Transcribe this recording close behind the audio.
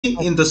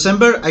in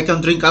December I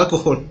can drink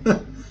alcohol.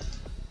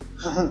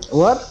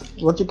 What?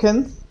 What you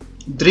can?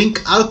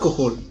 Drink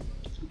alcohol.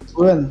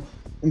 When?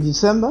 In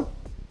December?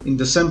 In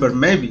December,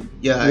 maybe.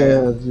 Yeah.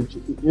 Yeah,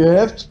 you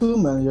have to,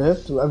 man. You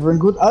have to. I bring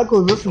good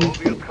alcohol with me.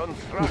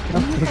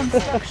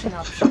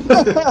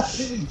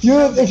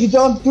 Dude, if you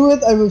don't do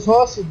it, I will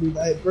force you, dude.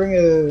 I bring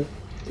a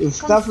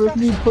stuff with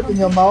me, put in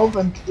your mouth,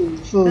 and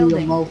fill your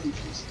mouth with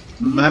this.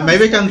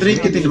 Maybe I can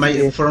drink it in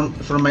my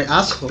from my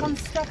asshole.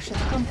 Construction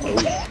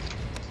complete.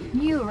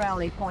 New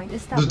rally point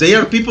established.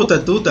 There are people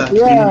that do that.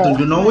 Yeah. Do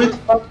you know it?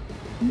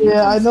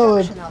 Yeah, I know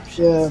it.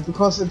 Yeah,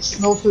 because it's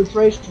no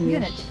filtration.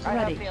 Unit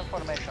ready.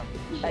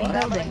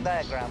 Building.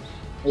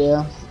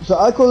 Yeah, the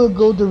alcohol will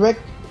go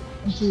direct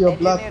into your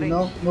blood, you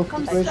know? No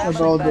filtration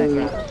about the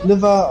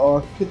liver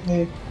or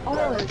kidney.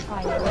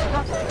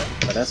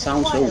 But that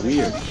sounds so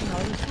weird.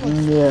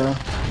 Yeah,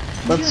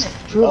 that's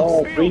true.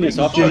 Oh, green is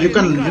off. You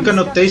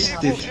cannot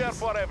taste it.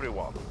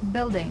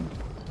 Building.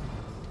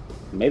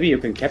 Maybe you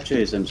can capture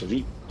his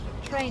MCV.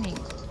 Training.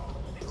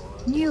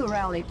 New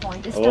rally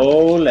point established.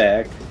 Oh,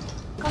 lag.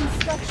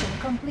 Construction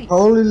complete.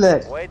 Holy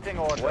leg. Waiting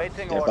order.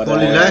 Waiting Yeah, order. but,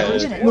 Holy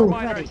lag. Unit no.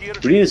 ready.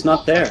 Green is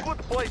not there. Good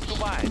place to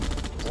mine.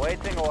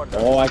 Waiting order.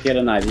 Oh, I get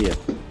an idea.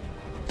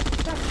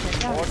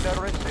 Structure ready.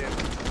 Order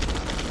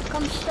received.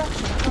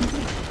 Construction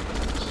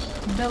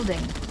complete.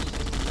 Building.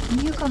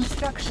 New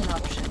construction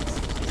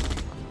options.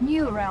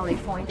 New rally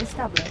point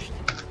established.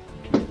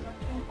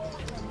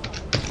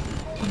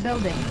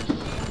 Building.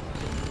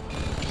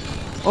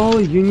 Oh,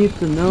 you need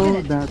to know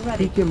Unit that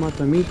ready. Pique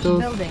Matamitos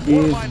Building.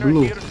 is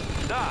blue.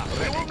 Da,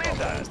 we will need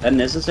that. Is that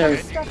necessary?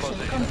 Construction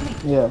complete.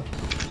 Yeah.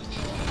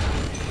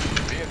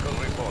 Vehicle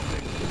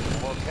reporting.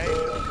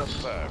 Location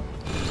confirmed.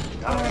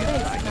 Our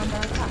base is under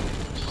attack.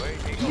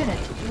 Waiting Unit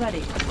order.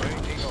 ready.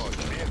 Waiting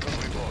order. Vehicle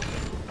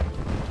reporting.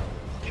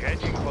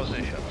 Changing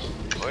position.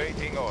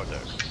 Waiting order.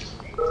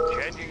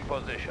 Changing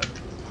position.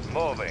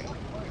 Moving.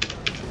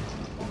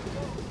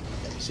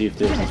 See if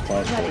this is Unit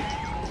possible.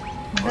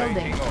 ready.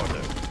 Building. Waiting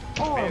order.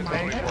 All Vehicle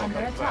miner report under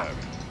attack.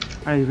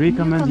 confirmed. I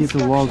recommend you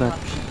to wall that.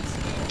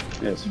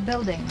 Yes.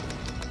 Building.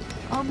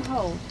 On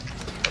hold.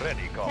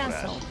 Ready, comrade.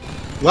 Cancel.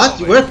 What?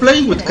 We're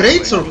playing with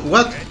crates or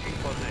what? Changing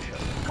position.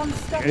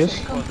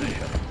 Construction complete.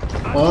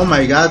 Oh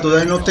my god,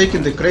 dude, I'm not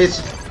taking the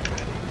crates.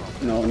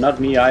 No, not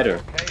me either.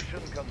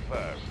 Location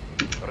confirmed.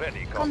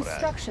 Ready, comrade.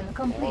 Construction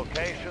complete.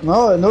 Location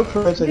No, no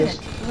crates, I guess.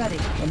 Unit ready.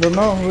 I don't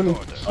know, really.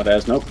 Oh,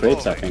 there's no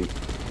crates, I think.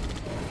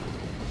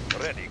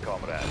 ready,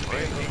 comrade.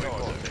 Waiting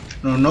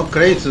order. No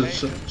crates.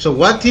 So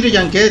what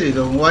Tirijan get it?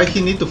 Or why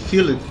he need to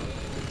feel it?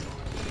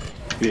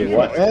 Feel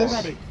what? Ass?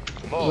 Ready.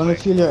 Wanna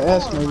feel your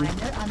ass, All maybe.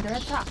 miner under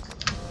attack.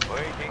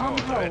 Waiting On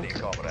order. hold. Ready,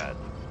 comrade.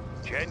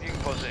 Changing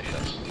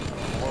position.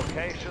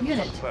 Location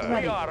Unit confirmed.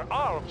 ready. We are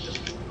armed.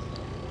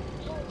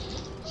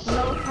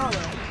 Low power.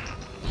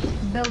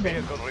 Building.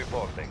 Vehicle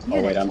reporting.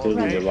 Oh wait, I'm Unit doing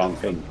the ready. wrong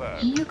thing.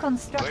 Confirmed. New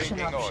construction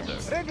Waiting order.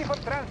 options. Ready for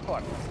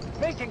transport.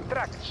 Making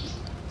tracks.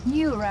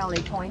 New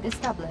rally point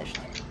established.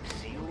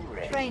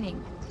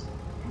 Training.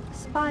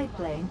 Spy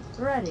plane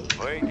ready.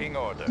 Waiting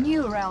order.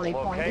 New rally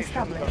point Location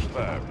established.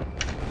 confirmed.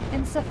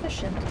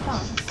 Insufficient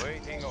funds.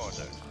 Waiting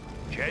order.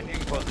 Changing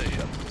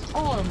position.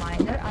 All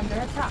miner under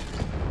attack.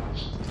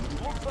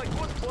 Looks like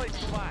good place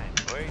to mine.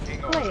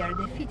 Waiting order. Player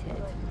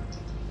defeated.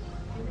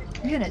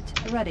 Unit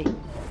ready.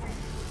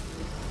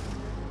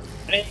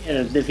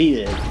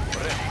 Defeated.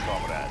 Ready,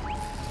 comrade.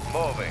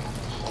 Moving.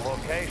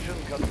 Location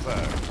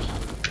confirmed.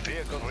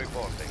 Vehicle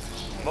reporting.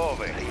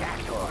 Moving.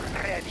 Reactor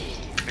ready.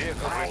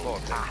 Vehicle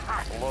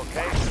reporting.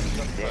 Location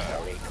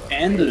confirmed.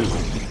 And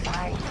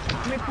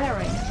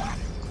Repairing.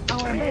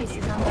 Our base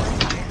is under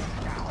attack.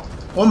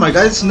 Oh my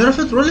god, it's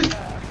nerfed, really?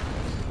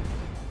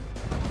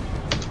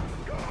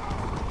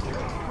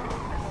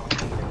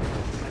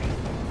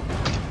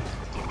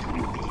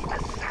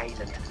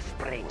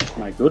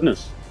 my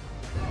goodness.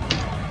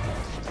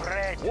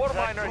 War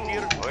miner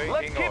here.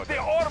 Let's keep the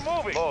ore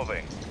moving.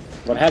 Moving.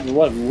 What happened?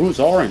 What? Who's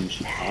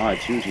orange? Ah,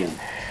 it's Yuzian.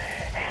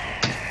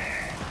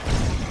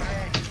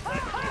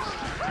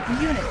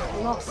 Unit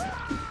lost.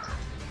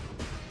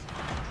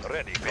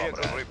 Ready,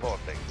 vehicle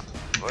reporting.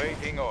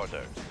 Waiting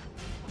order.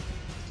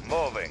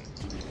 Moving.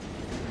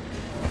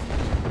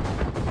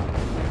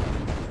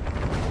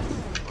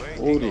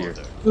 Oh dear.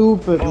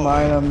 Stupid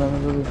miner,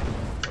 man, really.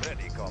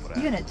 Ready, comrade.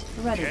 Unit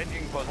ready.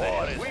 Changing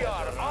position. We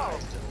are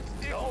armed.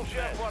 No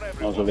share for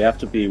everyone. Also, we have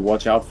to be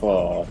watch out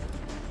for.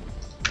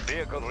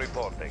 Vehicle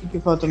reporting. Thank you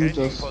for the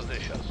Changing meters.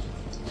 position.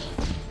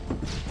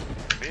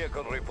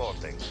 Vehicle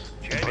reporting.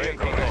 Changing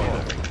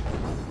order.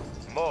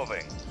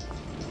 Moving.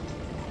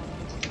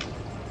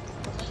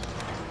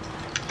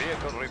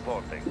 Vehicle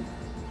reporting.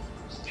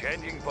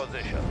 Changing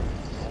position.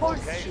 Force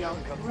Location shield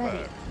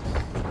confirmed.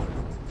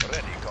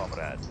 Ready,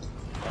 comrade.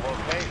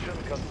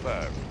 Location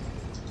confirmed.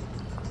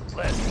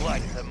 Let's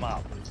light them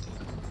up.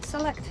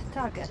 Select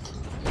target.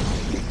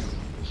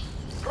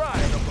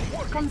 Pride of the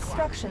working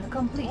Construction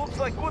complete. class. Looks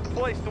like good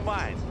place to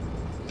mine.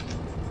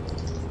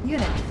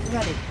 Unit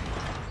ready.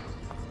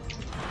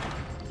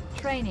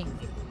 Training.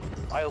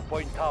 I'll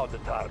point out the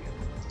target.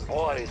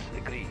 Boris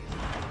agrees.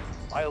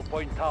 I'll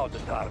point out the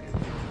target.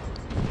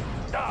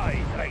 Die,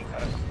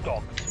 traitor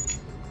dogs.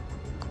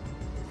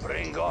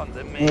 Bring on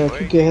the main. Yeah,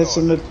 Kike has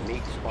some.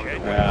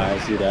 Yeah, I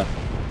see that.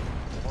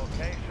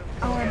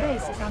 Our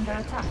base is under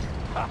attack.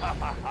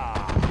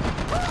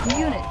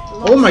 Unit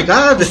Oh my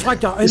god!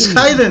 Strike our It's enemy.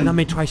 hiding! Let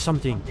me try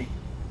something.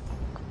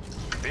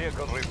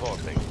 Vehicle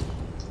reporting.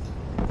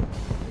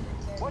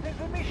 What is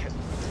the mission?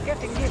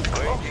 Getting in.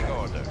 Waiting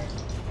order.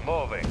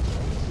 Moving.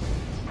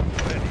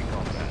 Ready,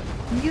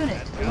 comrade.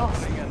 Unit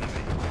lost. Battling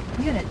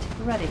enemy. Unit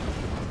ready.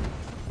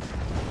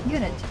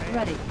 Unit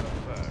ready.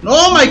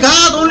 Oh my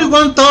god! Only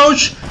one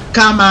touch!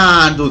 Come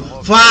on, dude!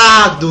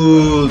 Fuck,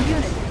 dude!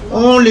 Unit lost.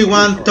 Only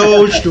one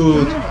touch,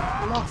 dude! Unit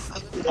lost.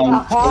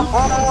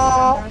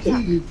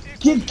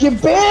 Get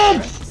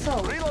bitch! So,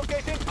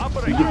 Relocating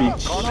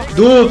operation.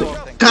 Dude,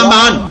 come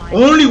on!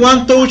 Only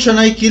one touch and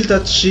I killed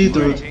that shit,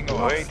 dude.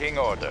 Waiting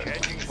order.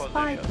 Changing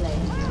spy position.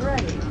 plane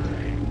ready.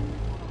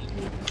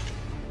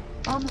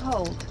 On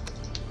hold.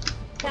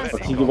 Cancel.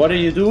 Kiki, what are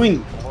you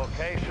doing?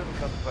 Location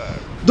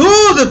confirmed.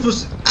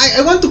 Dude,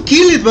 I want to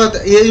kill it, but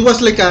it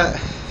was like a...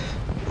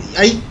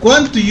 I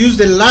want to use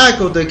the lag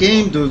of the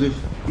game, dude.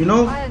 You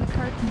know? Iron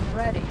curtain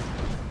ready.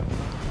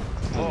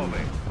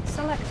 Moving.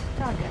 Select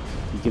target.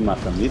 Kiki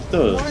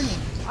Matamitos. Warning.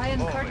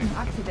 Iron curtain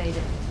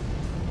activated.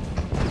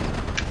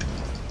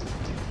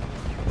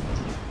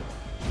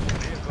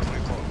 Vehicle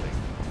reporting.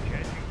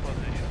 Changing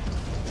position.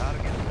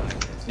 Target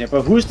selected. Yeah,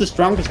 but who's the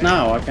strongest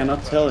now? I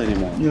cannot tell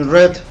anymore. You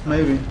red,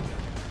 maybe.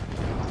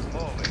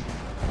 Moving.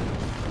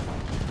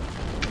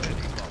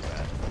 Ready,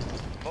 comrade.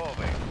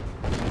 Moving.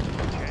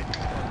 Changing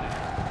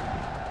position.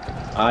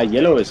 Ah,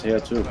 yellow is here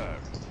too.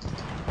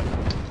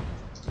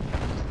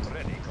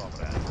 Ready,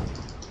 comrade.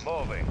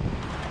 Moving.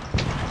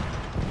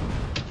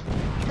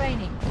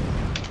 Training.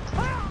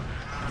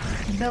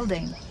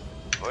 Building.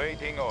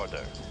 Waiting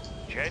order.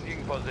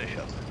 Changing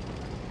position.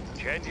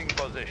 Changing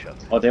position.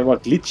 Oh, they were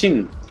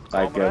glitching,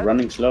 like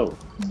running slow.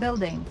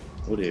 Building.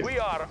 Oh dear. We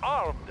are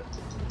armed.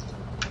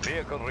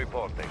 Vehicle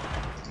reporting.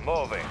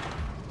 Moving.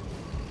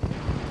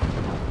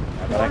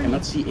 Yeah, but I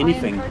cannot see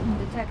anything. Iron curtain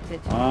detected.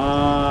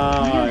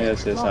 Ah,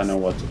 yes, yes, I know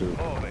what to do.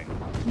 Moving.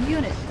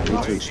 Unit I need to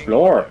lost.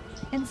 explore.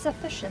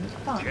 Insufficient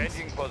funds.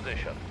 Changing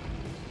position.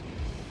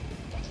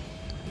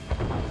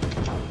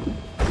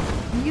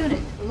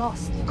 Unit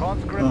lost.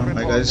 Conscript Oh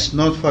my god, it's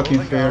not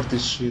fucking fair,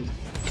 this shit.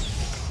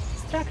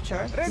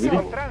 Structure Ready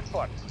sold. for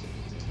transport.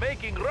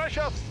 Making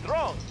Russia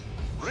strong.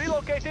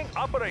 Relocating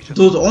operation.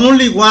 Dude,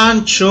 only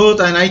one shot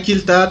and I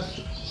killed that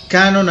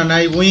cannon and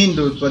I win,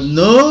 dude. But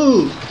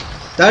no!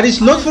 That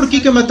is not for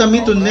Kike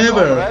Matamito,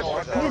 never.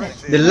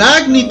 The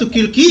lag need to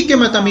kill Kike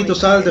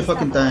Matamitos all the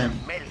fucking time.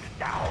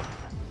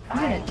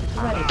 Unit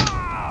ready.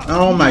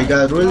 Oh my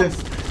god, really?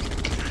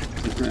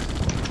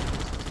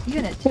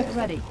 Unit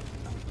ready.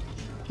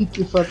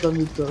 Kike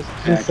Fatamitos.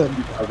 Yeah, Listen.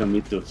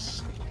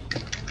 Matamitos.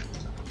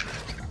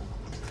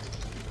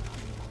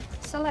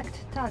 Select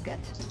target.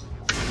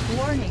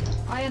 Warning.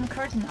 Iron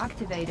curtain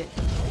activated.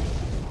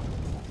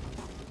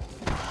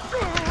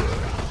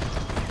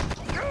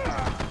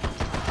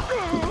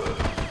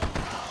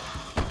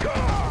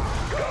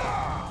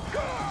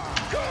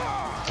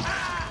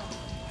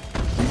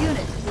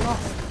 Unit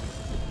lost.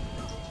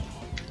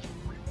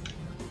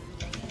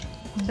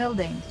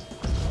 Building.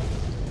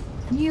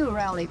 New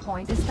rally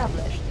point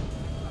established.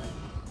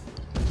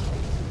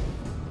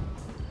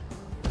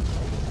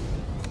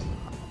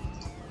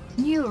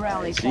 New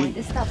rally see. point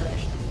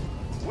established.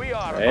 We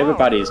are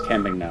Everybody is armed.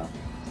 camping now.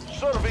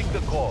 Serving the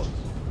cause.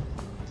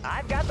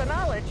 I've got the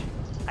knowledge.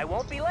 I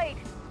won't be late.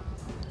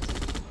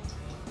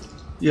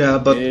 Yeah,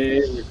 but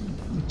Eh,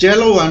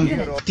 Yellow and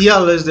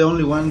Teal is the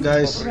only one,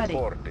 guys. Ready.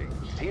 Reporting.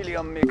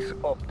 Helium mix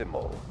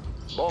optimal.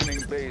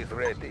 Bombing base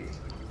ready.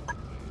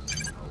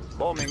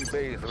 Bombing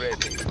base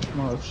ready.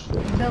 Oh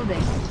shit.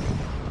 Building.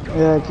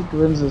 Yeah, Kike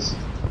wins this.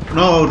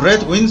 No,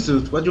 red wins,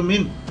 dude. What do you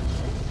mean?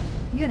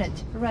 Unit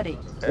ready.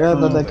 Yeah,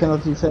 but I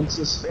cannot defend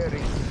this.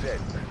 Bearing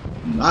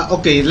set.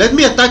 Okay, let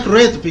me attack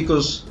red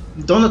because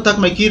don't attack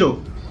my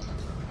Kiro.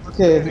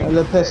 Okay,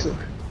 let pass it.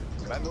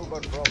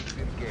 Maneuver props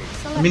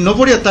engaged. I mean,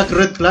 nobody attack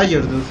red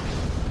player, dude.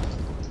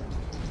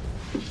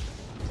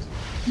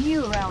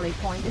 New rally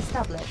point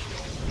established.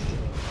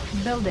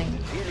 Building.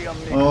 Helium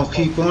mix Oh,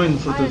 he optimal. going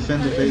for the Iron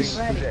defend the curtain base.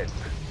 ready. Set.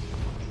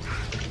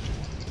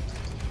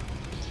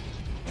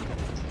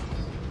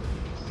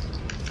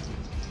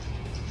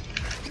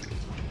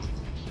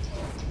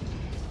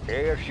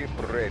 Airship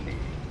ready.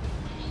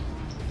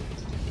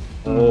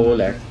 oh,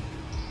 lag.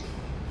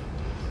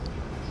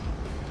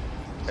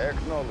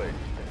 Acknowledged.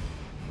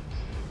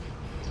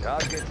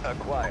 Target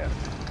acquired.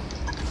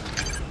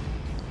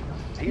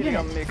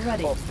 Helium Unit mix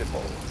ready.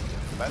 optimal.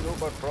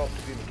 Maneuver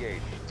props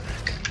engaged.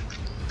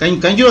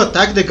 Can you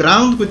attack the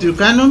ground with your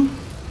cannon?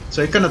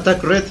 So I can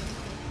attack red.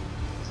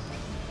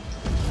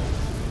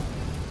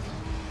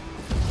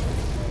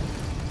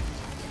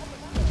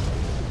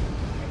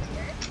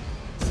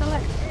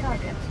 Select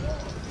target.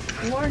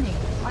 Warning.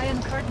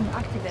 Iron curtain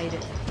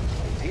activated.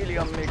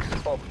 Helium mix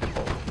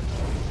optimal.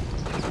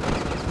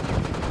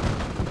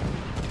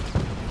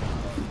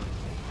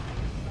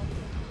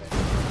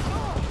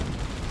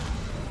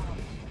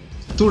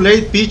 too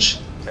late, Peach.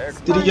 Spy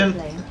Tyrion.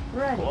 plane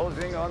ready.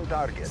 Closing on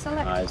target.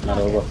 Select It's not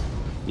target. over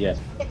yet.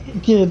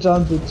 Kill it,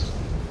 jump it.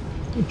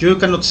 You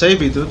cannot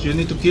save it, dude. You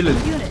need to kill it.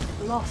 Unit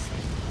lost.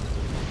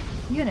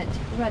 Unit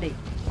ready.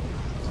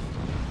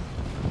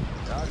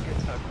 Target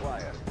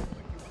acquired.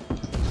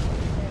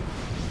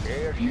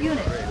 Airship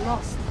Unit ready.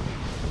 lost.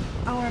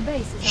 Our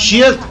base is under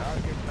Shield. attack.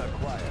 Target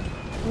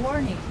acquired.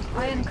 Warning.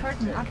 Iron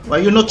curtain activated. Why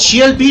you not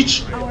shield, Peach?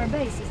 Our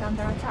base is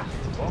under attack.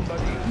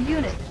 Bombardier.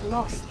 Unit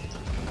lost.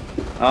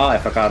 Ah, I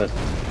forgot it.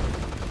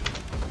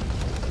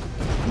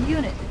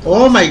 Unit.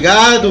 Oh my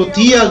god, dude.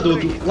 TL,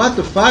 dude. What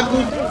the fuck, Our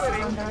dude? base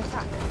is under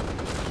attack.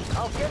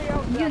 I'll carry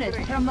out the Unit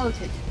operation.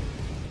 promoted.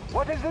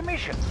 What is the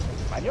mission?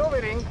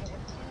 Maneuvering.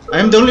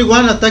 I'm the only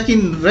one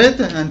attacking red,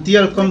 and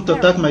TL come to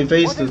attack my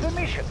base, What is dude. the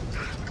mission?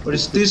 What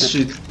is this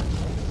shit?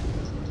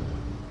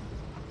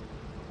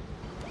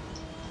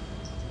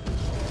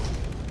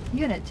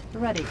 Unit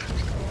ready.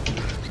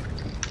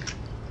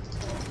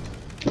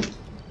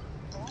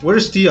 Where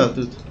is TL,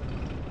 dude?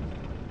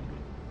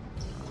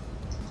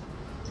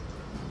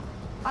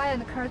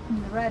 Iron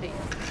curtain ready.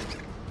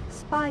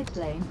 Spy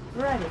plane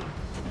ready.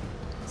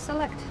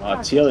 Select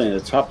target. Teal in the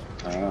top.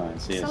 Ah, I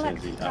see, I see, I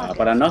Select see. target.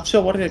 But I'm not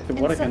sure what I can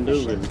do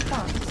Insufficient with.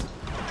 funds.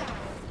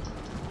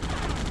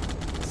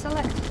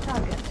 Select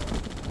target.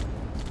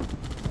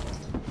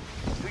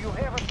 Do you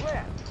have a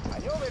plan?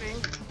 Maneuvering.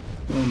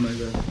 Oh my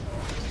god.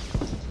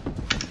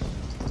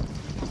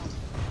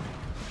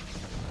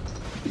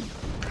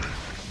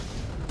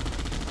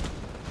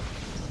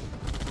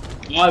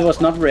 Oh, I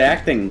was not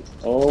reacting.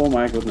 Oh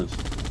my goodness.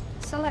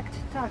 Select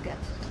target.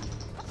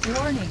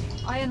 Warning.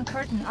 Iron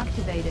curtain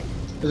activated.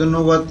 I don't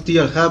know what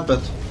TL have,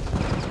 but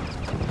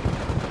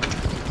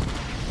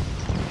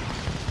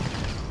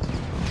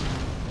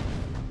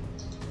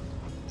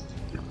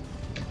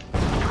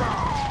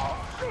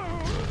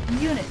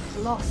Unit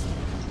lost.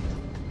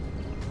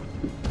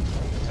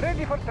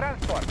 Ready for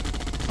transport.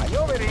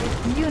 Maneuvering.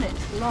 Unit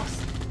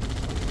lost.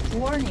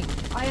 Warning.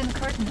 Iron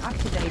curtain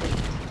activated.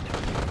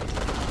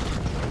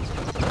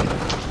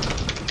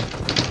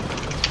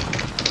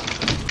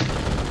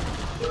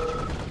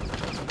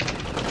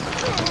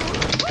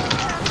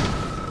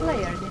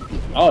 Player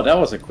defeated. Oh, that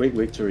was a quick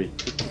victory.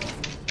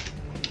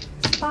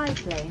 Spy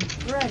plane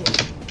ready.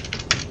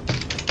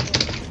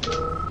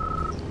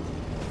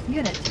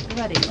 Unit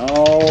ready.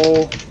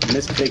 Oh,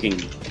 misclicking.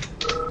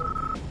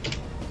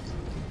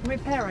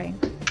 Repairing.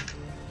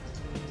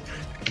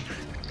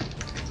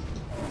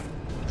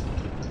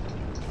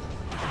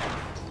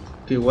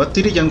 okay, what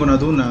Tyrion gonna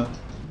do now?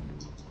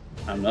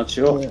 I'm not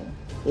sure. Yeah.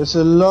 There's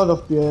a lot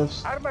of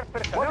BFs. Armored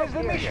personnel. What is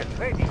the mission?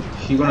 Ready.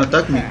 He gonna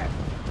attack me?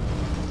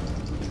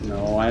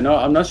 No, I know.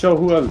 I'm not sure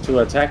who to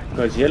attack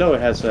because yellow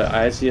has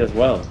IC as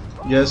well.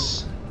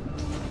 Yes.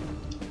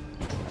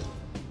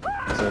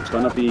 So it's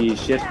gonna be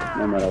shit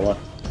no matter what.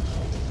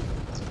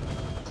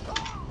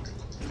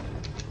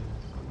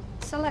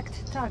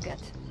 Select target.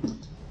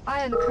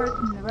 Iron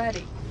curtain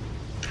ready.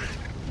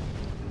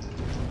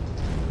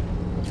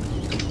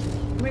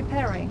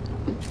 Repairing.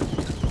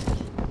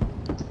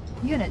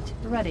 Unit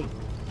ready.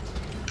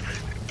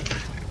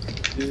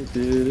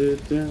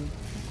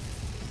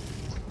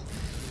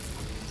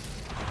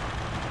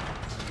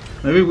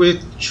 Maybe we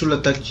should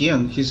attack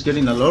Jian. He's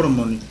getting a lot of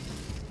money.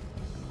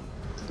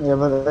 Yeah,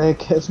 but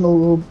there's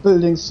no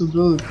buildings to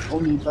build,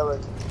 only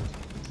barracks.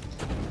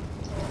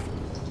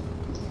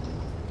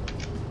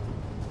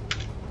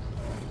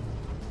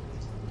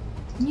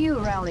 New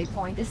rally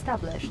point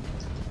established.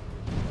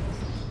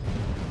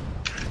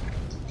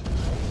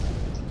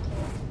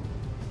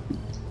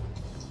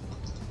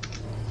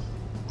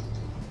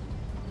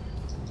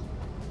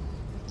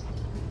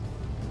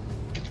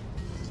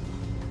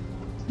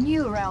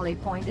 New rally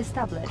point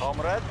established.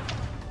 Comrade.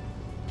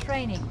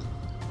 Training.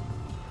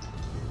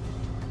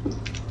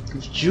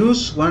 If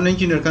just one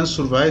engineer can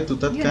survive to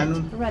that Unit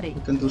cannon, ready.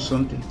 we can do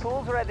something.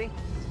 Tools ready.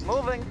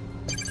 Moving.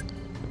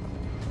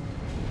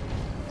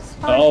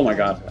 Spy Oh my plane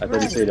god, I didn't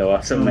ready. see there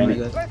were so Oh my many.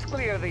 god. Let's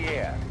clear the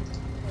air.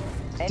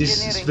 This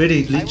is Engineering. very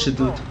I will glitchy,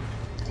 go. dude.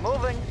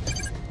 Moving.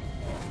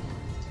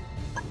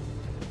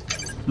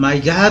 My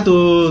god,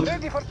 dude!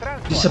 Ready for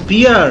transport.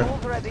 Disappear!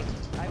 Tools ready.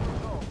 I will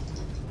go.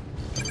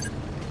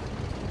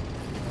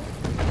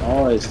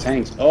 Oh, it's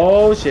tanks.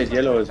 Oh shit,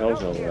 yellow is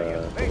also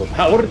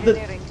overpowered.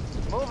 Engineering.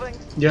 Moving.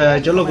 Yeah,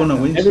 yellow gonna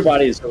win.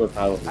 Everybody is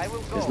overpowered. I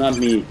will go. It's not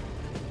me.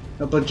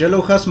 No, but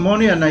yellow has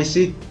money and I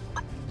see.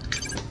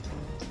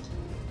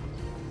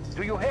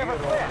 Do you have a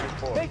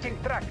plan? Taking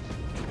tracks.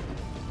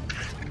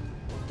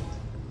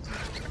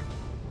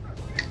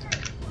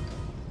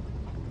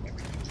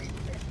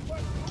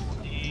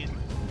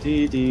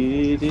 Dee,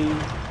 dee, dee.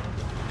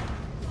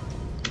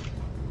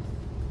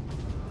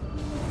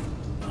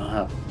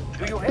 Ah,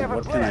 Do you have a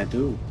what can I plan?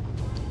 do?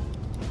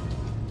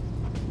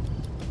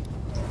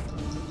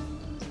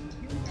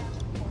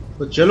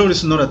 But yellow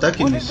is not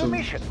attacking What me, is the so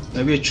mission?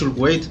 maybe I should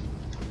wait.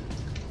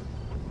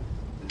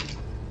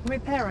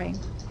 Repairing.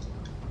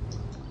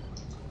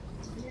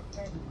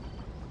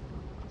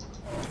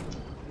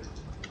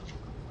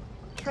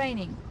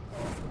 Training.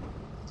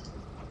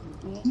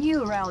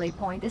 New rally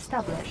point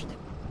established.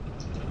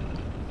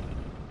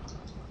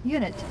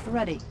 Unit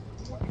ready.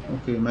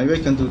 Okay, maybe I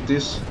can do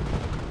this.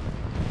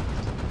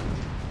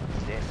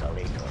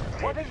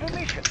 Desolator. What is the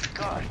mission?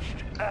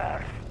 Scorched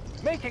earth.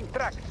 Making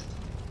tracks.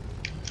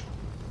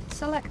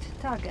 Select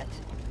target.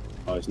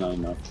 Oh, it's not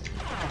enough.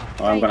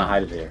 Oh, I'm gonna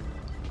hide it here.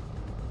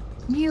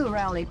 New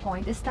rally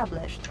point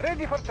established.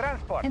 Ready for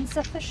transport.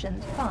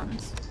 Insufficient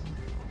funds.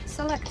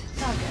 Select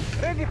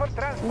target. Ready for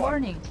transport.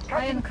 Warning. Cutting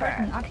Iron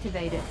curtain path.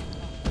 activated.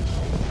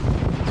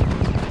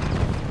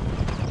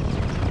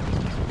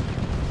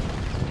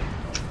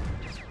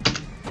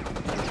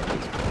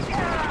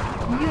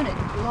 Unit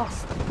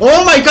lost.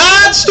 Oh my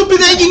god,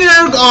 stupid engineer!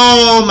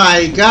 Oh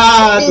my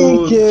god,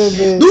 dude.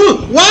 Dude,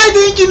 why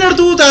the engineer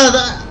do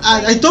that?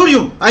 I told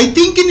you, I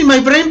thinking in my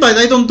brain, but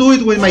I don't do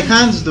it with my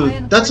hands,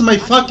 dude. That's my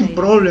fucking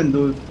problem,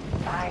 dude.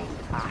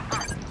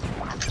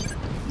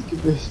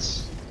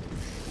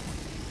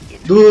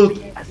 Dude,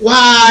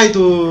 why,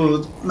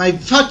 dude? My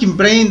fucking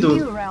brain,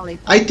 dude.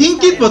 I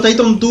think it, but I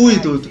don't do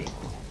it, dude.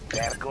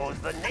 There goes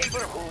the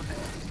neighborhood.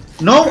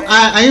 No,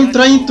 I am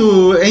trying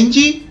to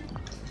NG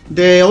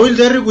the oil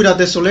derrick with a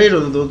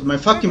Desolator, dude. My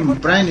fucking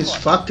brain is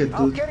fucked,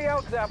 I'll dude. carry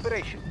out the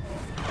operation.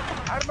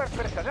 Armored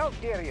personnel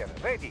carrier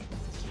ready.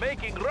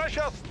 Making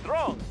Russia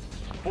strong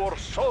for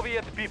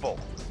Soviet people.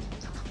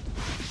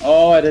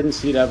 Oh, I didn't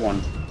see that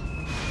one.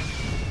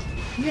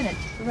 Unit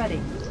ready.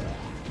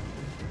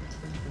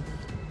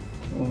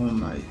 Oh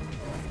my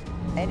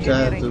god,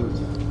 Engineering. dude.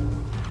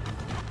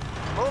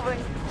 Moving.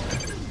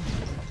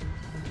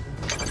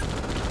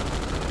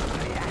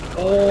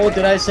 Oh,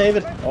 did I save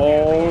it?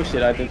 Oh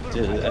shit, I did.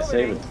 I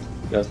saved it.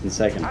 Just in a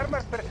second.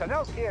 Armored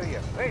personnel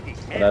carrier ready.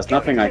 But there's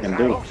nothing I can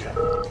do.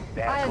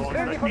 There Iron goes the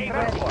curtain ready.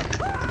 neighborhood.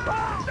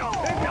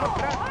 Ready for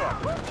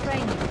transport.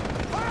 Training.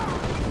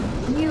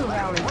 New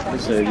rally point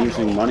It's established.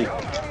 using money.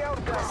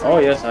 Oh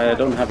yes, I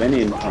don't have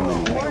any income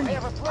anymore. Warning.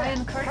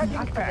 Iron curtain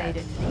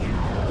activated.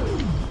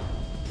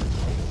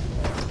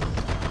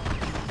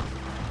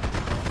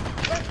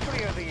 Let's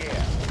clear the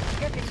air.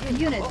 Getting in.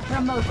 Unit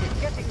promoted.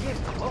 Getting in.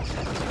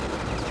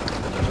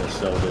 Just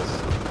show this.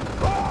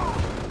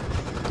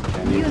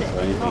 Can't use it for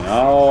anything.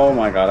 Oh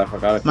my god, I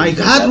forgot. My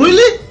god,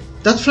 really?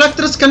 That flak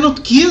thrust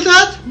cannot kill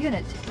that?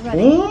 Unit ready.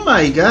 Oh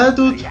my god,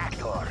 dude.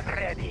 Reactor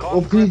ready.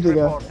 OP,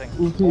 digga.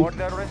 OP.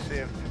 Order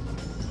received.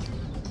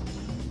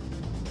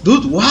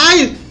 Dude,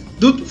 why?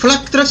 Dude,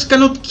 flak thrust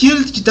cannot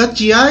kill that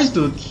GIs,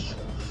 dude.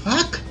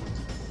 Fuck.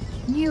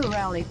 New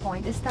rally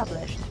point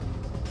established.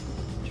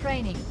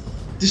 Training.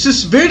 This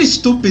is very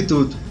stupid,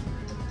 dude.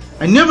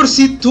 I never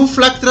see two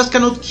flak thrusts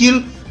cannot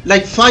kill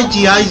like 5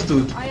 GIs,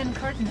 dude. Iron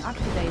curtain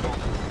activated.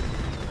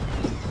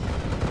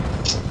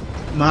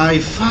 My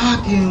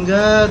fucking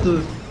god,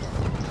 dude.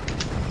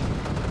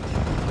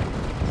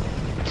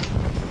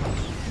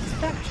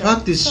 Structure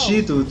Fuck this sold.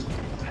 shit, dude.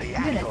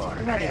 Unit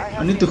ready.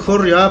 I need to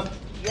hurry up.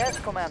 Yes,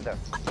 Commander.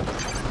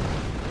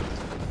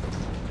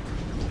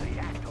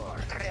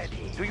 Reactor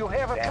ready. Do you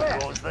have a plan? There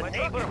goes the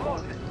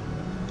neighborhood.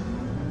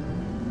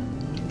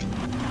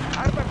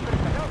 Armored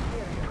personnel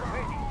carrier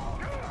ready.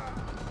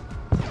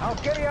 I'll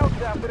carry out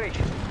the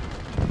operation.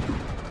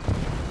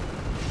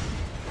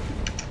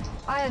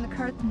 Iron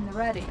curtain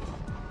ready.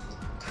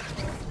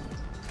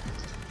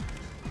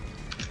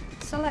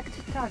 Select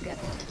target.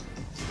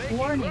 Making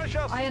Warning.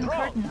 Russia Iron strong.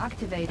 curtain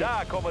activated.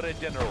 Da, Comrade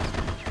General.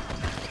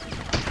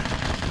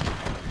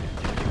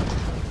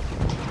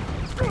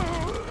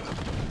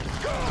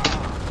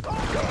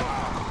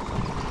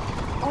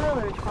 Oil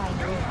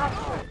refinery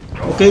captured.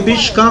 Okay,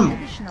 bitch, come.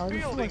 Additional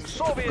Building resources.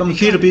 Soviet Come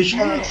here,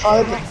 bitch.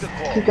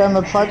 Fight. Kick I'm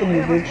not fighting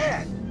you,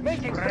 bitch.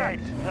 Making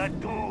tracks. The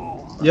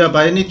two. Yeah,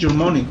 but I need your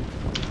money.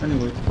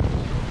 Anyway.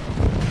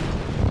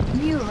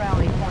 New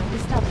rally point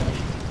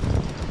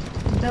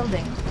established.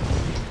 Building.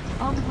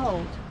 On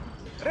hold.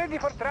 Ready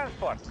for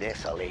transport.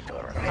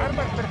 Desolator.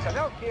 Armored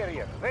personnel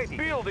carrier ready.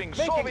 Building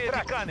Soviet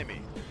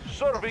economy.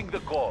 Serving the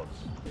cause.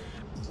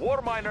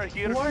 War miner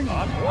here. Warning.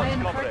 At once,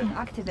 Iron comrade. curtain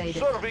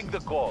activated. Serving the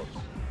cause.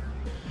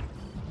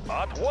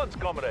 At once,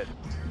 comrade.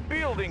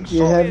 Building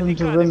You have Soviet him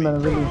to economy. win,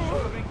 man, really.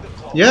 Serving the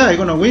cause. Yeah, I'm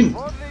gonna win.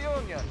 For the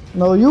Union.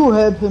 No, you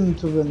help him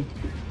to win.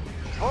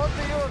 For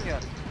the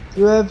Union.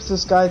 You help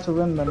this guy to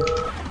win, man.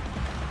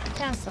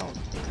 Cancelled.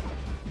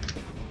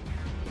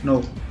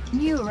 No.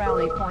 New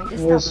rally point Yes,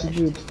 you established.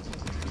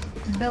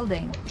 did.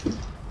 Building.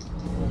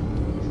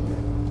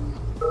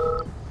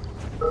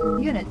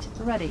 Unit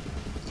ready.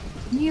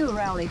 New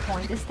rally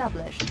point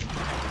established.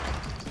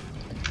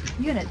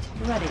 Unit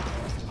ready.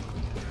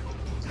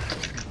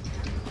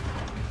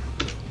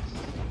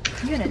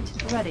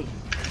 Unit ready.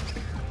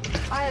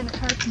 Iron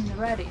curtain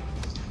ready.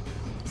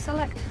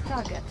 Select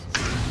target.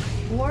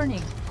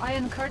 Warning.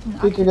 Iron curtain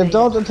Kick, activated.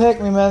 don't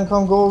attack me, man.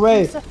 Come, go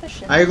away.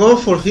 Insufficient. I go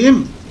for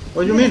him.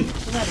 What do you mean?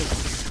 Unit ready.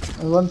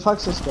 And one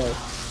fucks this guy.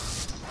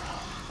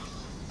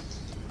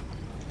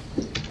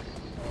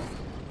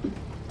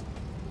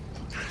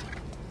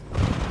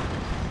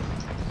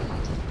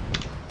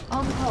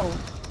 On hold.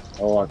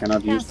 Oh, I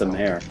cannot use them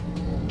here.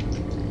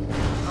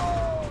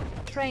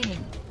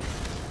 Training.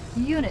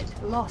 Unit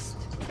lost.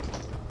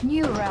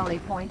 New rally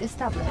point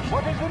established.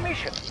 What is the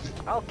mission?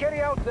 I'll carry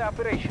out the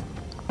operation.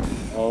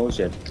 Oh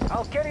shit.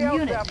 I'll carry out the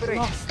Unit operation.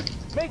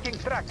 lost. Making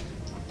tracks.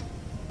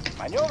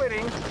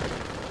 Maneuvering.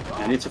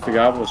 I need to figure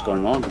out what's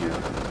going on here.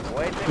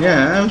 Waiting.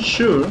 Yeah, I'm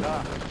sure.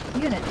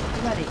 Unit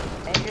ready.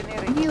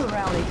 Engineering. New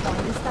rally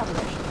point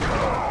established.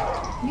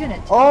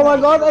 Unit. Oh my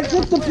ready. god, I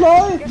clicked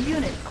deploy!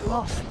 Unit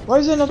lost. Why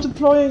is it not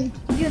deploying?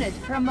 Unit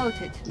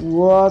promoted.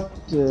 What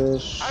the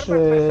Armored shit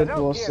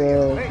personnel was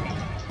carrier that?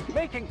 ready.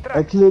 Making I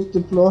tracks. clicked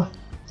deploy.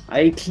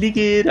 I click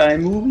it, I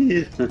move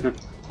it.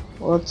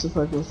 What the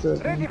fuck was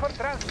that? Ready for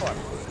transport.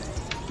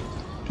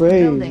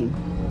 Crazy. Building.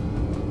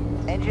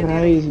 Crazy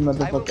Engineering. I will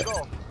motherfucker.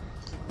 go.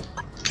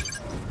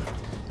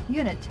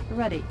 Unit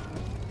ready.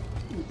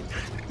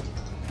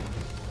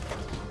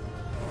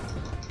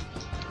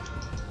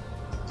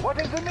 What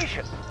is the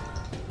mission?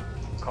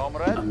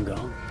 Comrade. I'm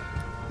gone.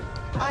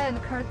 Iron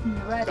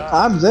curtain ready.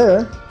 I'm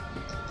there.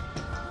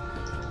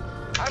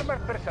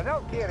 Armored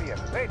personnel carrier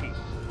ready.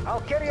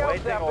 I'll carry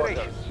out the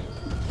operation.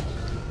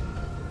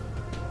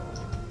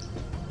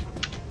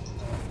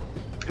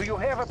 Do you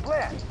have a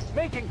plan?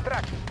 Making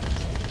tracks.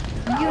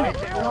 Unit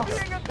lost.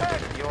 Being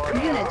attacked.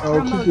 Unit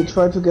Oh, Kiki, promoted.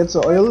 try to get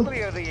the oil.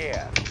 Clear the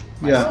air.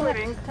 Yeah.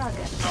 Select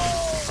target.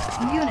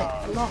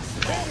 Unit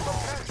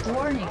lost.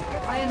 Warning.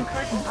 Iron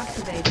curtain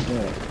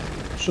activated.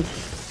 Should...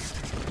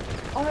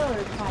 Oil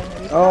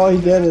refinery. Oh,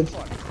 he get it.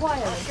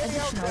 Requiring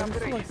additional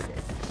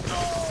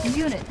resources.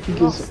 Unit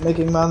Kiki's lost.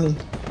 making money.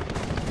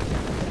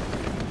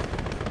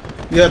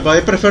 Yeah, but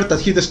I prefer that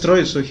he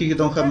destroys so he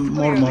don't have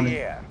more Clear the money.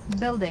 air.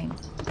 Building.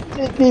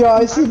 Kiki,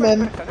 I see,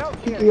 man. Personnel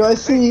Kiki, carrier I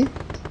see.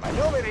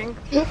 maneuvering.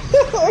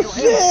 Oh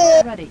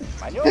shit! Ready.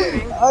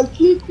 Maneuvering. I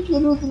keep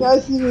losing I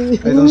see.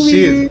 I don't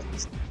see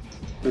it.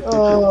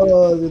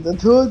 Oh, dude, I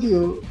told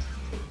you.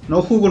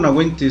 No, who gonna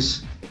win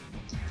this?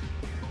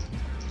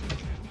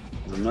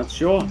 I'm not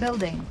sure.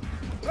 Building.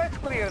 Let's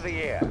clear the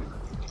air.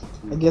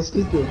 I guess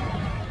Kiki.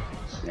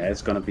 Yeah,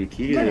 it's gonna be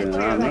key. Unit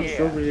I'm not ready.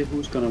 sure really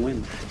who's gonna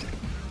win.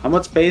 How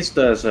much space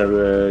does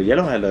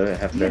Yellow have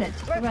left? Unit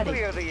Let's ready.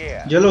 clear the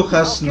air. Yellow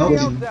has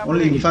nothing,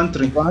 only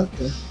infantry.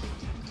 Bunker.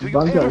 Do you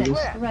Bunker, I have a guess.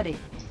 plan? Ready.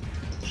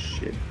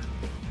 Shit.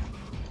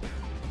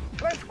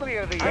 Let's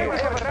clear the air. I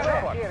have a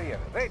transport carrier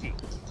ready.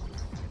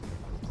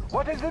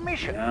 What is the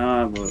mission?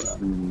 Yeah, but,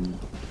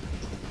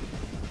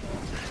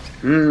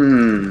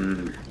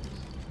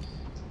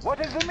 What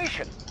is the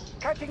mission?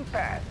 Cutting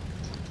path.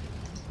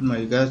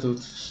 My god,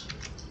 dude.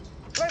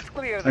 Let's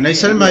clear the And I air.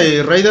 sell my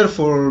radar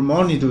for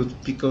money, dude,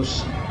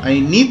 because I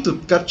need to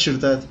capture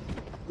that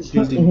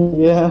building.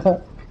 Yeah.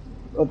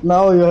 But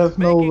now you have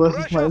no Making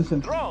versus my Russia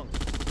infantry. strong.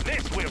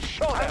 This will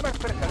show them. Armored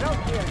personnel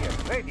carrier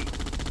ready.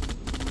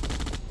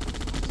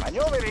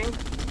 Maneuvering.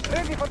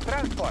 Ready for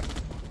transport.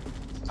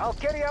 I'll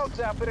carry out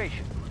the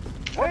operation.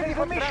 Ready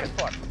for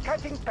transport.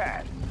 Cutting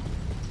path.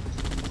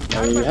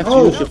 yeah, you have to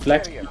Oh. use your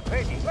flag. Carrier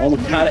ready. Oh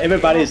my god,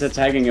 everybody is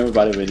attacking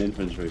everybody with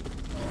infantry.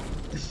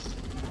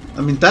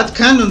 I mean, that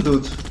cannon,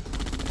 dude.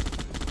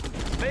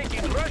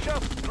 Making Russia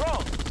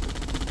strong.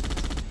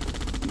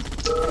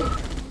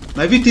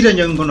 Maybe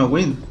Tyranyan gonna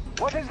win.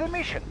 What is the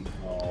mission?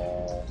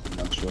 Oh, I'm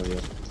not sure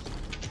yet.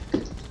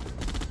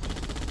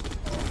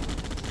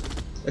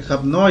 I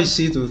have no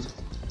idea, dude.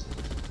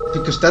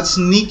 Because that's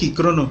sneaky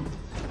chrono.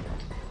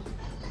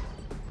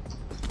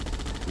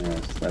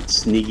 Yes, that's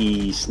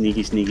sneaky.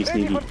 Ready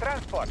for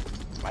transport.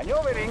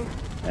 Maneuvering.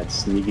 That's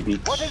sneaky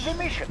bitch. What is the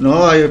mission?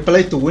 No, I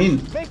play to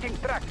win. Making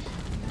tracks.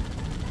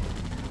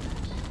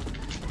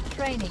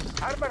 Training.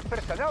 Armored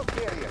personnel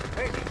carrier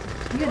ready.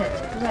 Unit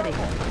ready.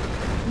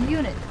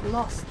 Unit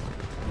lost.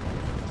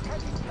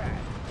 Cutting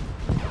path.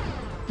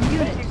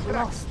 Unit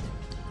lost.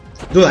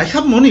 Dude, I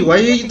have money. Why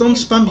you don't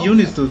spam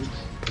units, dude?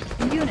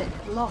 Unit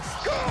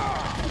lost.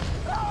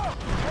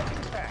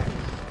 Cutting path.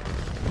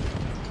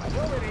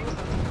 Maneuvering.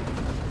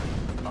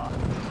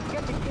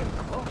 Getting in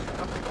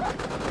closer.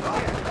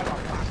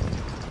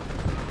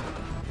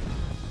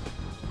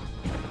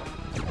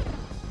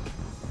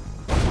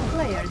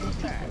 Player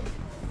defeated.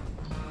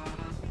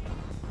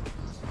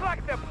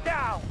 Lock them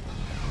down.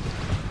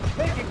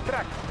 Making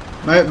tracks.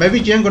 Maybe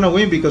Jen gonna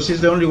win because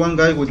he's the only one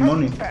guy with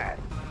money. Cutting path.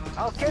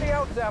 I'll carry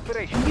out the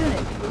operation.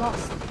 Unit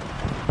lost.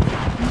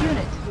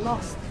 Unit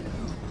lost.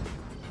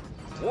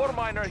 War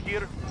miner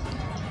here.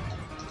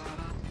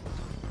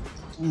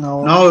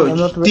 No, No, I'm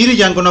not ready.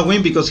 Tyranyan gonna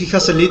win because he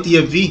has elite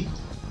EFV.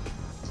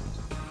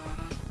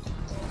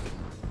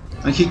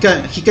 And he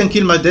can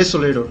kill my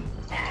Desolator.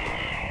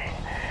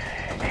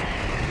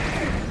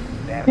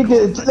 Kiki,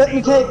 let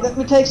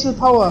me take the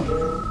power.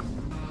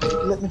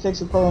 Let me take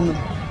the power, man.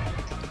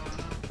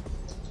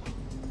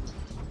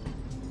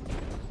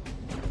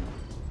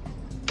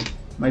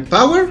 My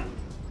power?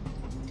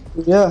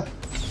 Yeah.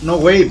 No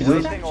way,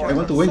 dude. I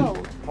want to win.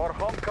 Sold. For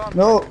home country.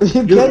 No,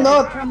 you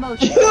cannot.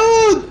 Promotion.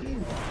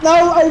 Dude!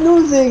 Now I'm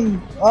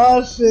losing!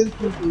 Oh shit,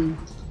 Kiki.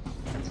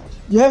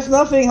 You have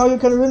nothing, how you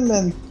can win,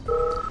 man?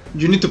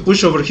 You need to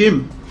push over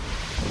him.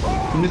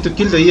 You need to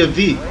kill the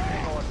EFV.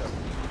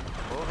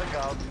 Moving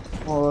out.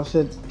 Oh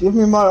shit, give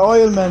me my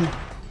oil, man.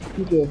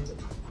 Kiki.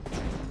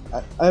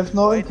 I have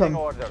no Waiting income.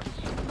 orders.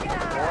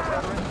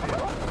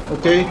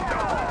 Okay.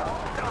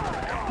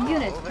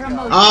 Unit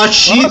promoted. Ah,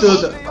 shit,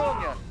 dude.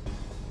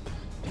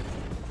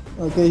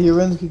 Okay, he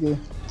wins, Kike.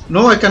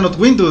 No, I cannot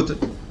win, dude.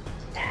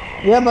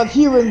 Yeah, but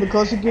he wins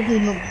because he gives me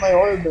my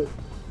oil back.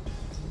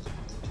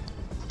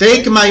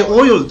 Take my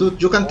oil,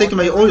 dude. You can take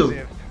my oil.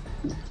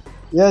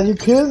 Yeah, you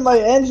killed my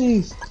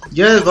Angies.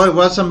 Yeah, that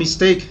was a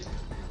mistake.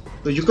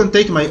 But you can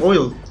take my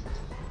oil.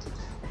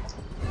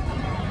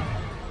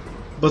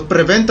 But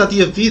prevent a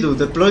TFV, dude.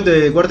 Deploy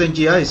the Guardian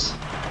GIs.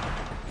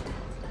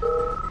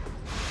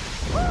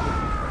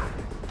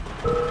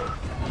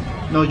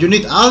 No, you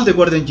need all the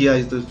Guardian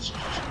GIs, dude.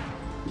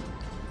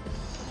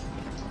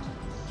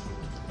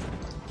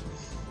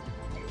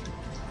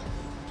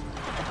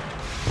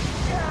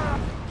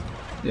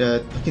 Yeah,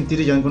 fucking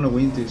Tyrion gonna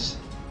win this.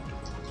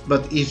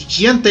 But if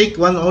Jian take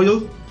one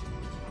oil,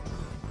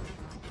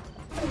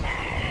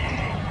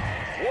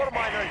 War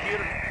miner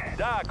here.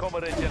 Da,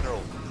 Comrade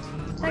General.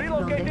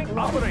 Relocating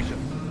operation.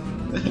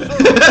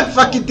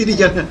 fucking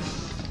Tyrion.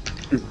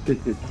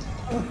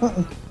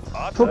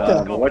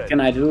 What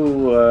can I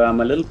do? I'm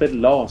a little bit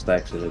lost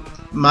actually.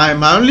 My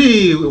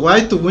only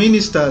way to win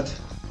is that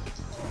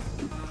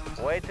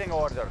Waiting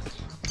orders.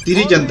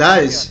 Tyrion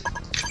dies.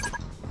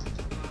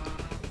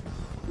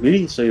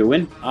 Really? So you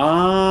win?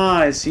 Ah,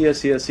 I see.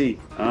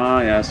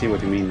 Ah, yeah, I see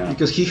what you mean now.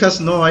 Because he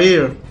has no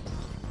air.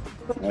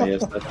 Oh,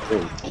 yes, that's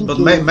true. But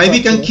maybe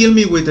he can kill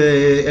me with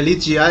the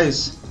elite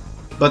GIs.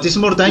 But it's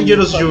more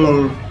dangerous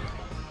your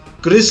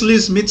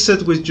Grizzlies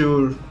mixed with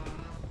your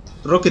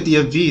rocket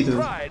EFV, dude.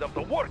 Pride of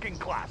the working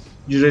class.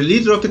 Your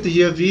elite rocket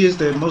EFV is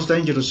the most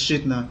dangerous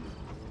shit now.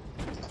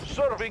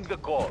 Serving the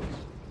cause.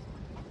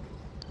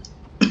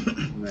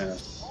 Yeah.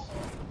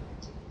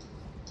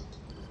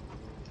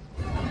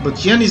 But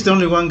Jian is the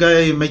only one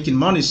guy making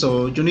money,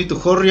 so you need to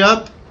hurry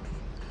up,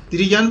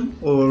 Tyrion,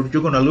 or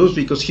you're gonna lose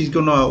because he's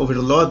gonna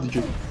overload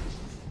you.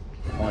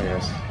 Oh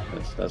yes,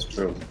 that's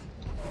true.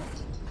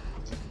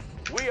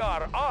 We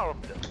are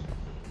armed.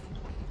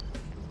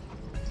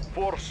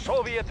 For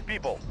Soviet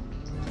people.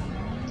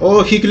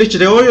 Oh, he glitched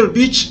the oil,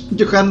 bitch!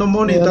 You had no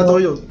money in that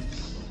oil.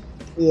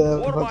 Yeah,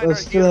 War but I miner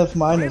still here. have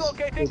minus.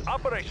 Relocating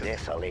operation.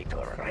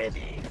 Desolator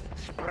ready.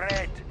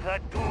 Spread the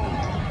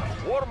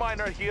doom. War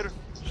miner here.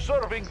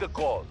 Serving the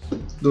cause.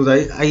 Dude,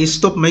 I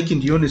stopped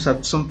making units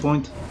at some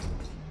point.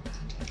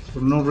 For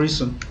no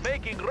reason.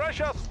 Making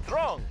Russia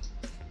strong.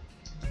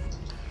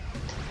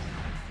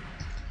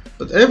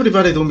 But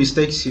everybody do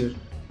mistakes here.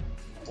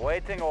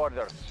 Waiting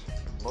orders.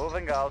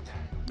 Moving out.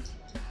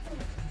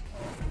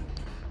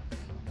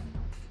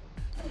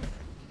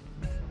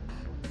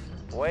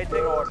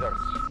 Waiting orders.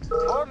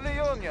 For the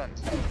Union.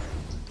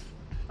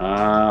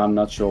 I'm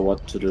not sure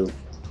what to do.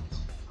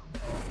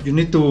 You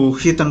need to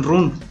hit and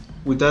run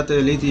with that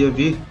elite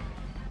EFV.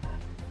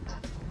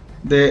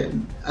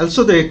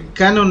 Also the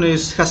cannon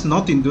has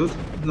nothing, dude.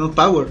 No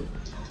power.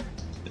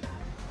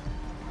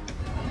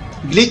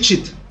 Glitch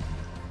it.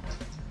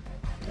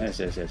 Yes.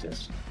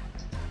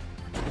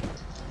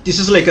 This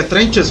is like a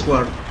trenches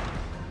war.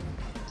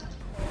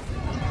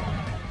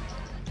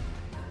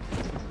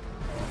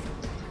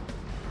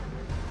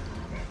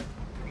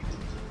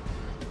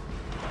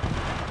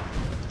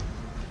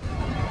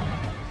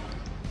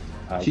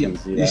 I can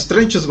see It's that.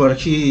 trenches war.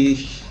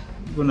 He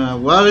gonna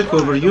walk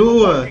over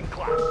you a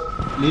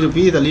little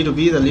bit. Oh,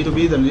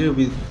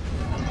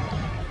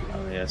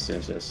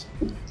 yes.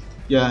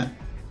 Yeah.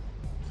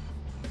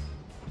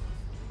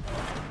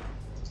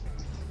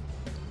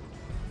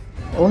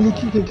 Only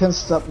Kike can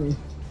stop me.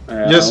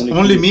 Yes,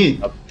 only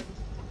me.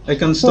 I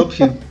can stop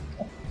him.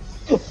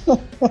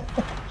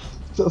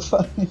 So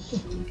funny.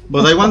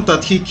 But I want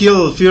that he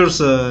kill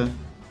first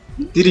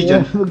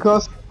Tyrion. Yeah,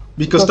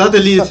 because that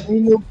elite. stop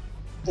me,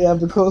 yeah,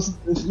 because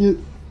if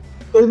you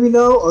kill me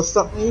now or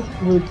stop me,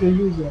 we'll kill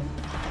you then.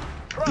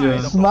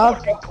 Yeah.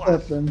 Smart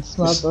weapon,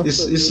 smart weapon.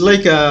 It's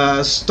like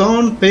a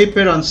stone,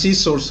 paper, and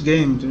scissors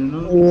game, you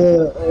know?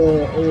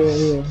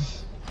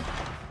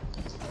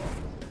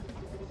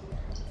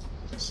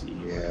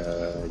 Yeah.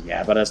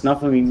 Yeah, but there's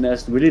nothing.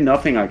 There's really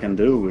nothing I can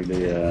do,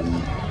 really.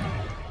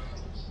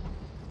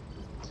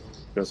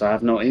 Because I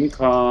have no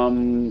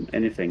income,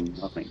 anything,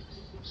 nothing.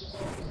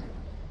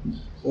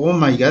 Oh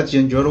my god,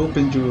 Jen, you're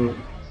open your...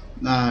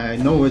 Nah, I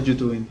know what you're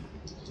doing.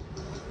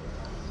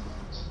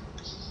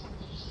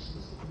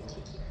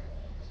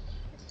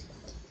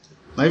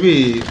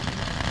 Maybe...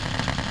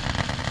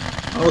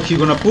 Oh, he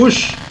gonna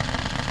push!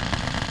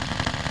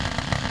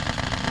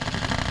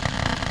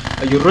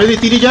 Are you ready,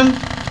 Tyrion?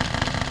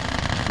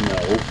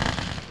 No.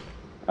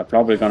 I'm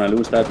probably gonna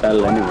lose that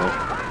battle anyway.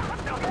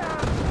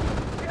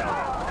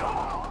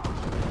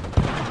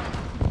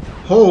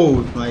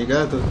 Oh my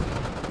god.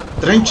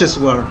 Trenches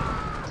war.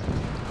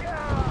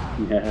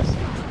 Yes.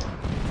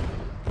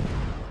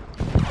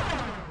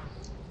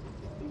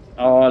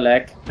 Oh,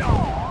 lag.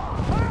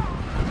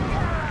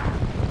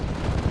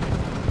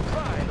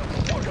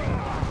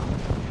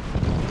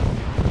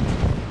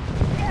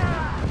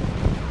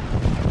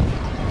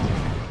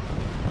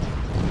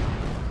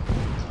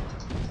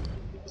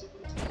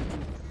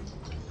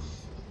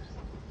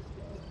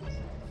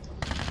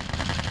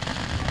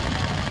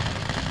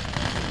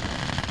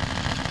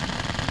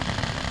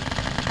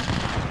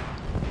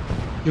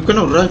 You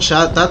cannot run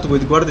shot that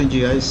with Guardian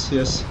GIs,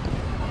 yes.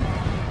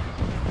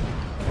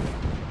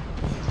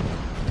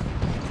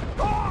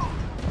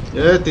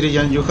 Yeah,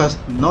 Tirijan, you have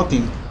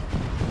nothing.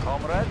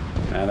 Comrade,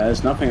 And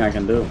there's nothing I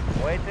can do.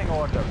 waiting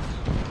orders.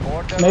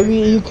 Order Maybe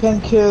you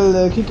can kill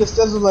Kika's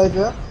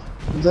Desolator,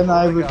 and then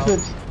I will quit.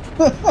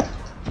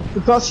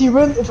 Because he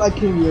wins if I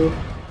kill you.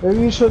 Maybe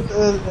you should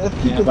have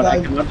Yeah, Kika but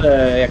die.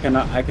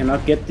 I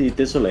cannot get the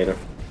Desolator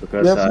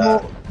because You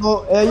have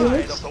no air side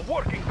units? of the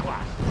working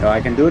class.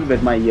 I can do it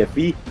with my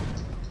EFB,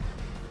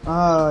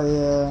 Ah,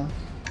 yeah.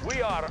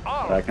 We are but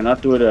I armed.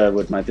 cannot do it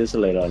with my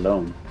Desolator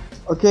alone.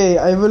 Okay,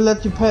 I will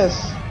let you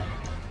pass.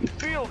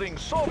 Building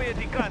Soviet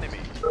economy.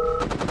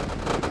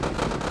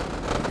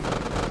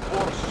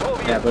 For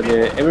Soviet Yeah, but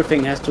people.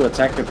 everything has to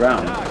attack the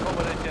ground. Ah,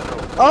 Comrade General.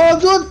 Oh,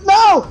 dude,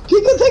 no!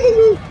 Kika taking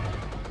me!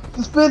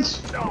 This bitch!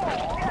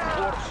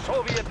 For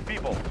Soviet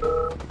people.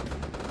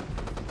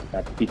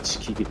 That bitch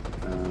kick it.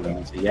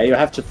 So yeah, you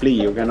have to flee.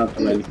 You cannot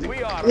do anything.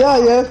 We are Yeah,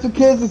 you have to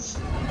kill this.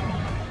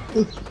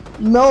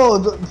 No,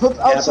 put Yeah, but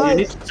you outside.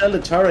 need to sell the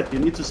turret. You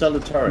need to sell the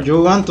turret.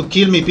 You want to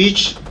kill me,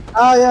 bitch?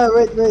 Ah, yeah,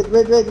 wait.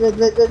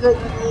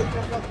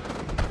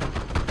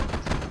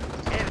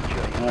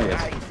 Oh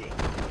yes.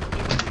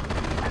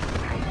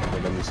 Okay,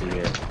 let me see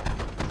here.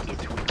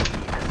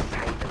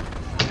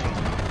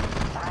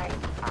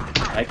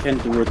 I can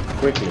do it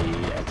quickly.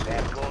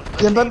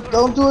 Actually. Yeah, but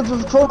don't do it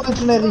with Pro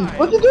Legionary.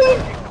 What you doing?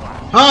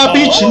 Ah,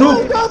 bitch, Oh no!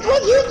 my god,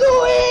 what you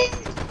doing?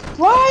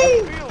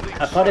 Why?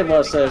 I thought it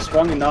was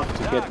strong enough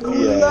to get the.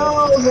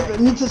 No, it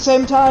needs the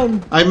same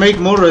time. I make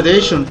more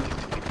radiation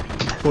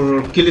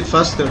for kill it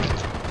faster.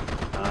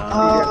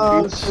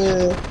 Oh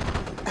shit.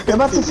 Yeah,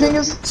 but the thing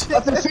is, he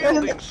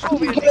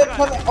cannot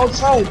come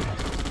outside.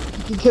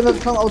 He cannot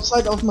come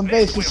outside of my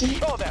base. You see,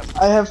 show them.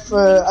 I have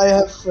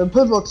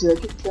pillbox here.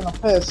 He cannot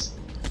pass.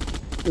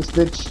 This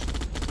bitch.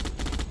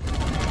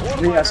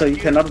 Yeah, so you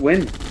cannot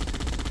win.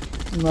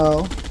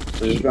 No.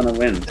 So you're gonna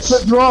win. It's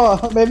a draw.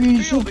 Maybe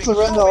you should Building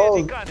surrender Soviet all.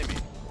 economy.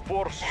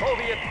 For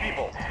Soviet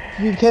people.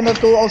 You cannot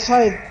go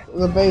outside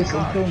the base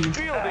and kill me.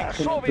 Building I cannot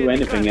Soviet do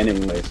anything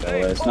economy. anyway, so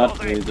it's not.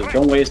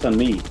 Don't waste on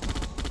me.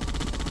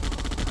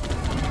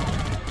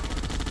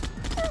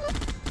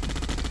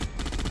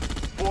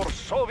 For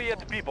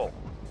Soviet people.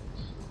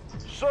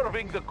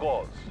 Serving the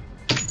cause.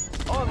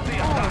 On the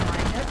attack.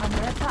 Miner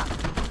under attack.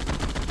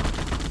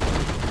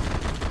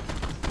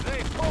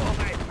 They follow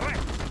my threat.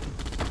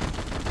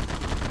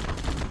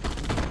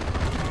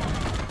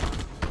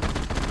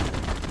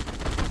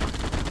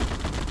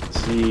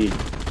 Let's see.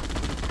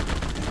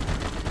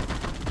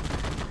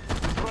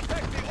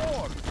 Protect the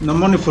ore. No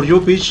money for you,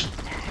 bitch.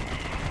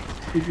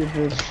 Keep your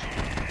bitch.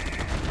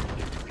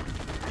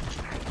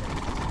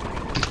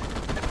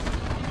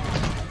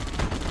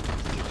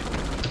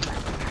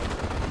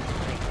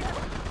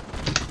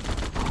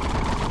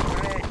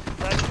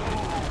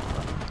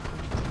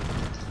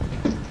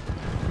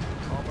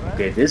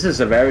 Okay, this is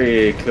a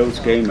very close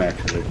game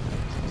actually.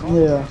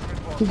 Yeah.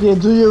 Okay,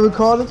 do you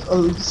record it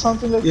or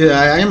something like Yeah,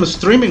 I am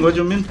streaming, what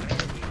do you mean? that?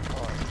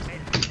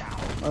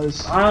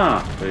 Nice.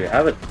 Ah, there you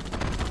have it.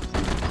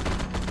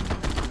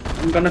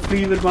 I'm gonna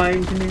flee with my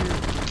engineer.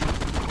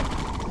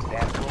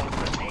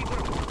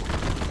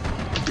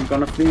 I'm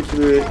gonna flee to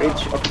the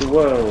edge of the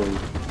world.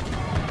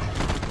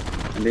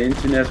 And the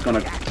engineer's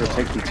gonna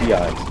protect the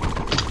TIs.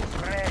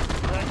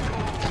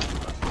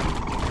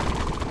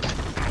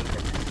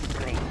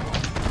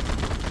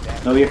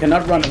 No, you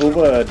cannot run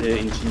over the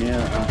engineer.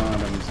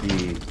 Let me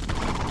see.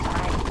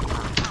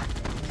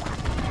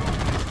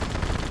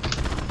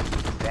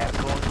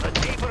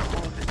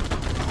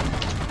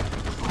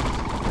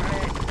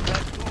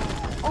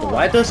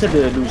 Why does it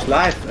lose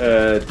life?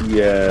 It's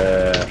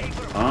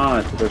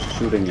because you're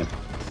shooting it.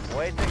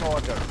 Waiting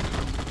order.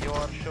 You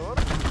are sure?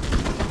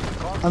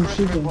 I'm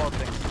Conscript shooting.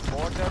 reporting.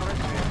 Order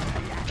received.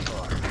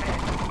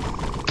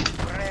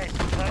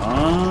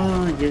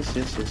 Yes.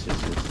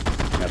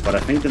 Yeah, but I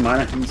think the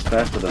miner heals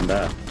faster than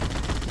that.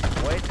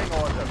 Waiting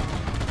order.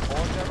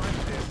 Order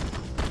received.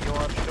 You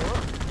are sure?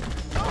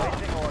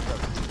 Waiting order.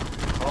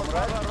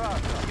 Comrade,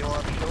 you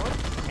are sure?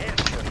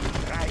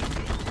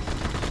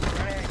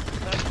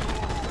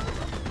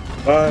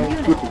 Bye.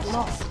 Unit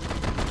lost.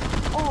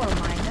 Ore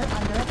miner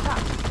under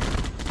attack.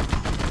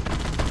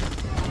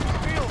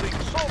 Building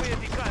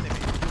Soviet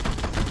economy.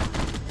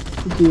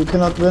 Okay, you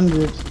cannot win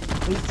it.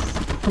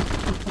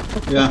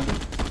 Yeah.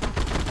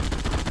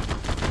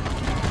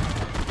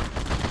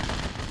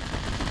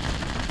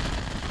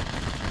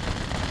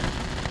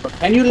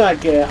 Can you like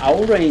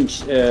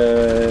outrange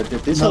the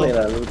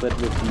Desolator a little bit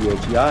with the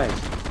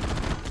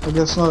GIs? I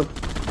guess not.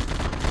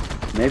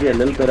 Maybe a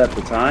little bit at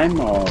the time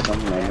or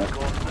something like that.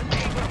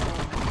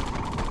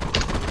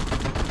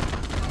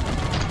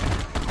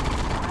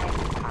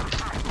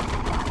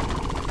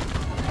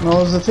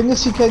 No, the thing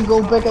is he can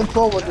go back and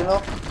forward, you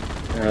know?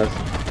 Yes.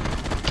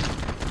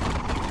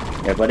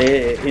 Yeah, but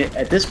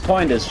at this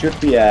point it should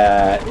be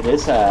it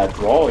is a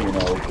draw, you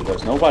know,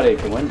 because nobody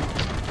can win.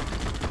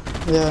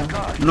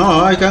 Yeah. No,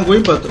 I can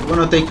win, but it's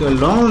gonna take a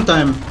long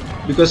time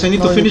because I need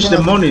No, to you finish the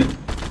cannot. money.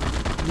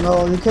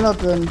 No, you cannot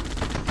win.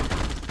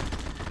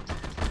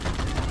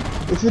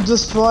 If you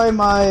destroy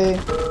my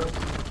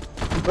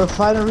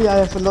refinery, I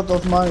have a lot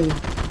of money.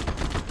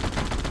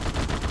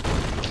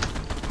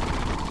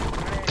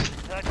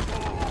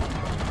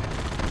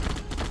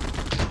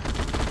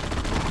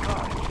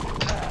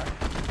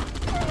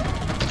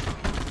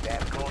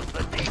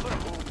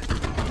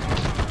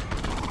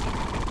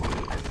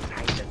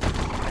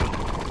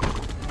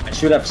 I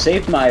should have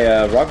saved my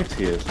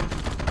rocketeers.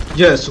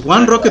 Yes,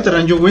 one rocketer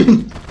and you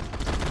win.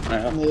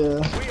 Yeah.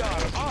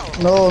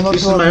 Yeah. No, not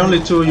This is one. my only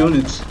 2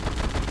 units.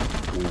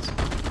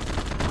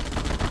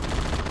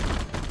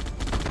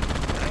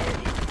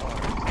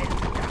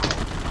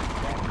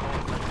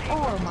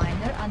 Ore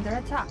miner under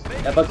attack.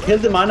 Yeah, but kill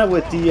the miner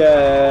with the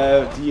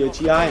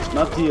GIs,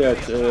 not the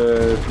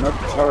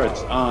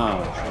turrets. Ah.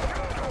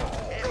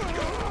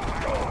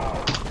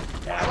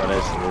 Yeah,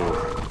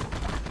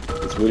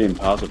 but it's really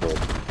impossible.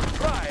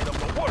 Pride of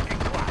the working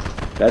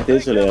class. That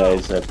Desolator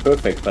is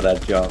perfect for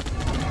that job.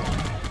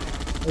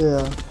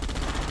 Yeah.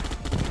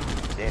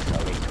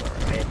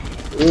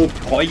 Oh,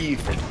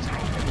 perfect.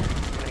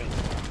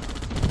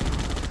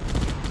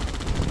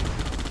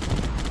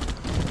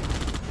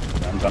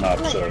 I'm gonna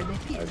observe.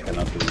 I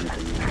cannot do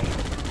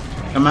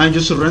anything. Come on, you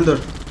surrender.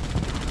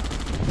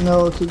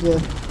 No,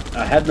 TJ.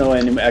 I had no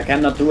enemy. I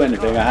cannot do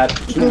anything. I had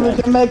two Okay, we men.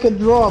 can make a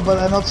draw, but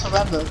I not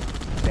surrender.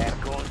 There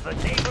goes the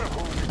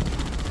neighborhood.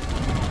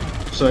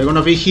 So I'm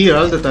gonna be here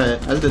all the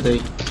day.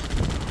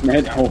 No,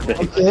 Okay.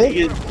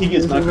 he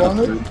is If not you want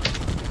gonna it.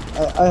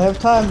 do. I have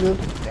time, dude.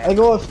 I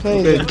go AFK.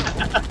 Okay.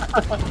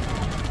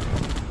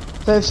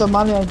 Save some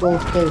money and go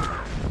AFK.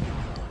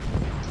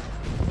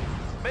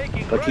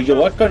 Making But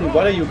Russia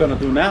what are you gonna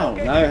do now?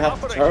 Now you have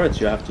the turrets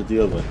you have to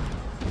deal with.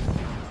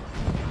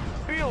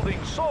 building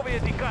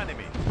Soviet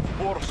economy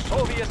for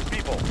Soviet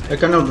people. I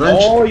cannot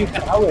range. Oh, you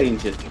can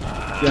arrange it.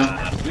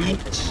 Yeah.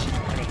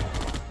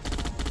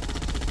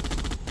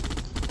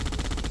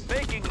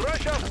 Making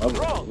Russia Oh,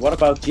 strong. what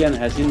about Jian?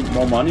 Has he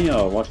more money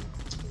or what?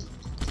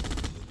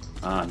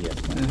 Ah, yes.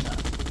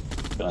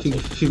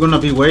 He gonna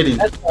be waiting.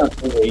 That's not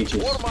for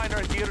ages. War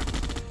miner here.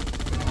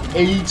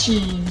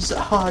 Ages.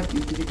 Ah,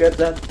 did you get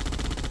that?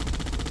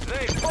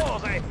 They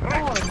pose a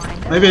threat. Ore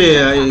miner. Maybe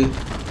I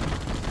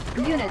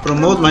Unit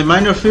promote my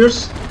miner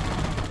first.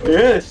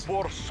 Yes.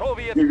 For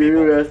Soviet You can do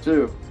people. that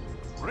too.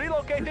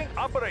 Relocating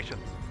operation.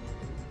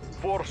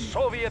 For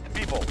Soviet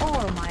people.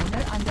 Ore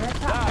miner under attack.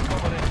 Da,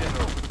 Comrade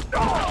General.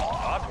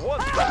 At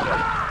once,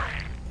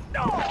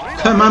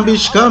 Come on,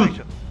 bitch, come.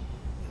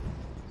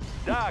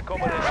 Da,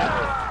 Comrade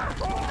General.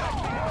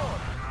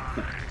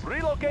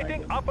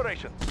 Relocating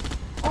operation.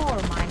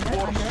 Ore miner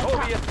For under attack.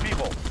 Soviet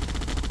people.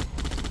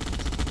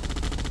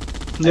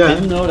 I Yeah.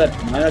 didn't know that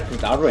miner could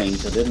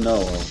outrange. I didn't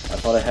know. I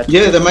thought I had.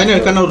 Yeah, the miner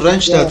cannot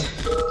range Yeah. that.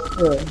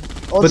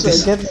 Yeah. Also,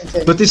 it's- a Gatling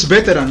tank. But it's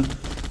veteran.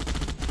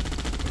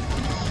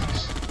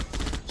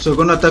 So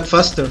gonna attack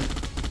faster.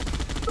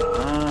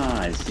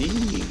 Ah, I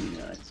see.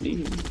 I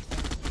see.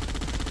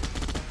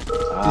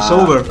 It's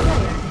over.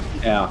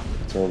 Yeah,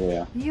 it's over.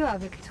 Yeah. You are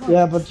victorious.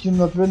 Yeah, but you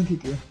not win,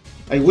 people.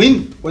 I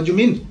win. What do you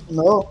mean?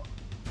 No.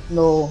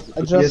 No,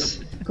 I just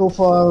Yes. go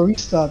for a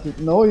restart.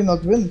 No, you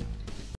not win.